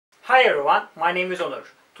Hi everyone, my name is Onur.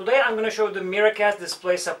 Today I'm going to show the Miracast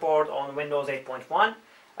display support on Windows 8.1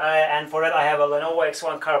 and for that I have a Lenovo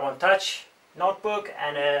X1 Carbon Touch notebook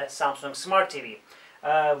and a Samsung Smart TV.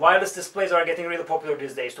 Wireless displays are getting really popular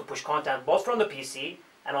these days to push content both from the PC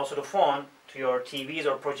and also the phone to your TVs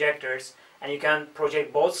or projectors, and you can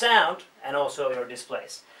project both sound and also your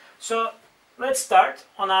displays. So let's start.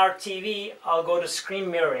 On our TV I'll go to screen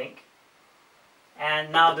mirroring.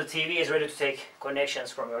 And now the TV is ready to take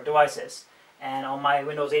connections from your devices. And on my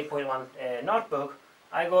Windows 8.1 notebook,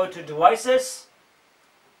 I go to Devices,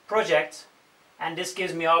 Project, and this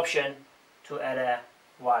gives me option to add a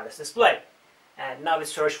wireless display. And now we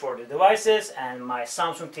search for the devices, and my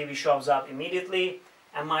Samsung TV shows up immediately,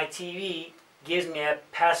 and my TV gives me a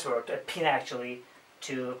password, a pin actually,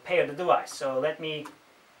 to pair the device. So let me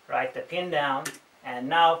write the pin down, and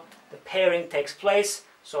now the pairing takes place.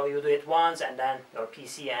 So you do it once, and then your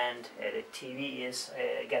PC and the TV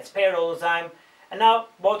gets paired all the time. And now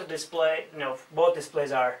both displays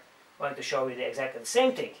are going to show you exactly the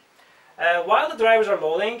same thing. While the drivers are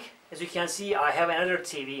loading, as you can see, I have another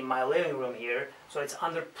TV in my living room here. So it's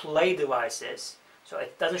under Play Devices. So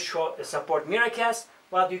it doesn't support Miracast,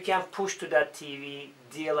 but you can push to that TV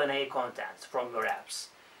DLNA content from your apps.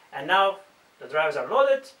 And now the drivers are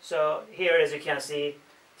loaded. So here, as you can see,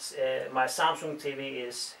 my Samsung TV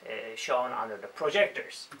is shown under the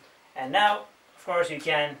projectors. And now, of course, you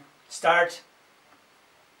can start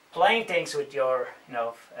playing things with your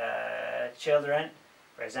children.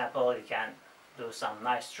 For example, you can do some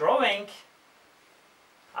nice drawing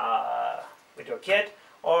with your kid,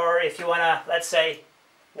 or if you want to, let's say,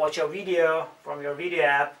 watch a video from your video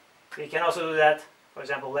app, you can also do that. For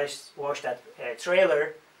example, let's watch that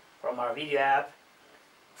trailer from our video app.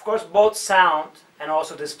 Of course, both sound and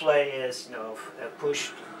also display is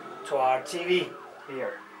pushed to our TV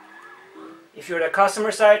here. If you're the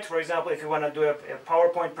customer side, for example, if you want to do a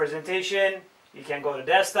PowerPoint presentation, you can go to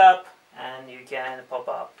desktop and you can pop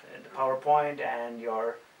up the PowerPoint and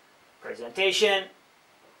your presentation,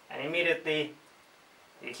 and immediately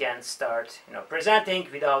you can start presenting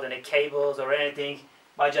without any cables or anything,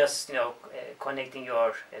 by just connecting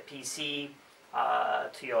your PC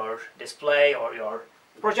to your display or your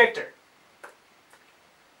projector.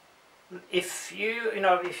 If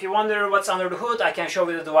you wonder what's under the hood, I can show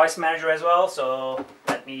you the device manager as well. So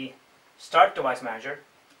let me start device manager.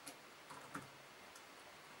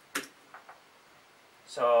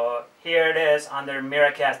 So here it is under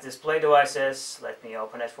Miracast display devices. Let me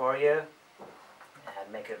open it for you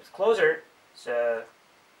and make it closer. So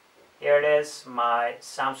here it is, my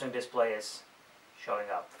Samsung display is showing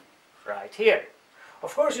up right here.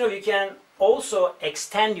 Of course, you can also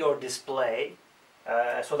extend your display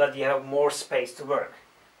so that you have more space to work.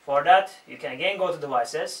 For that, you can again go to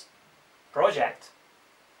Devices, Project,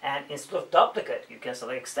 and instead of Duplicate, you can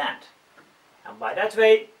select Extend. And by that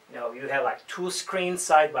way, you have like two screens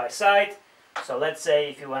side by side. So let's say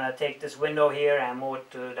if you want to take this window here and move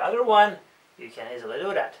it to the other one, you can easily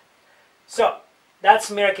do that. So that's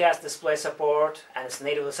Miracast display support, and it's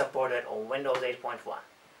natively supported on Windows 8.1.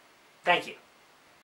 Thank you.